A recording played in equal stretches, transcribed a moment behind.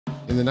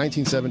In the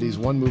 1970s,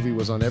 one movie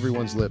was on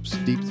everyone's lips,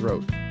 Deep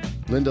Throat.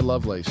 Linda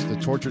Lovelace, the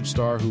tortured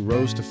star who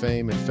rose to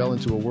fame and fell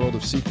into a world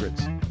of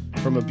secrets.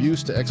 From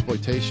abuse to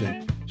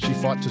exploitation, she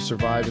fought to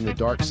survive in the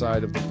dark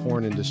side of the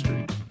porn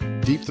industry.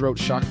 Deep Throat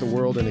shocked the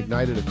world and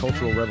ignited a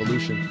cultural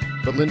revolution,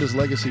 but Linda's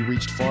legacy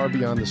reached far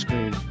beyond the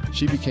screen.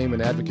 She became an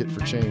advocate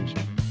for change.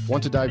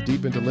 Want to dive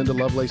deep into Linda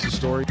Lovelace's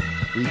story?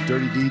 Read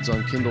Dirty Deeds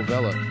on Kindle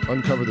Vella.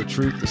 Uncover the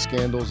truth, the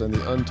scandals, and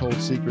the untold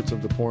secrets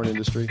of the porn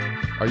industry.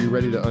 Are you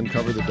ready to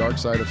uncover the dark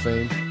side of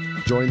fame?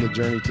 Join the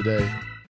journey today.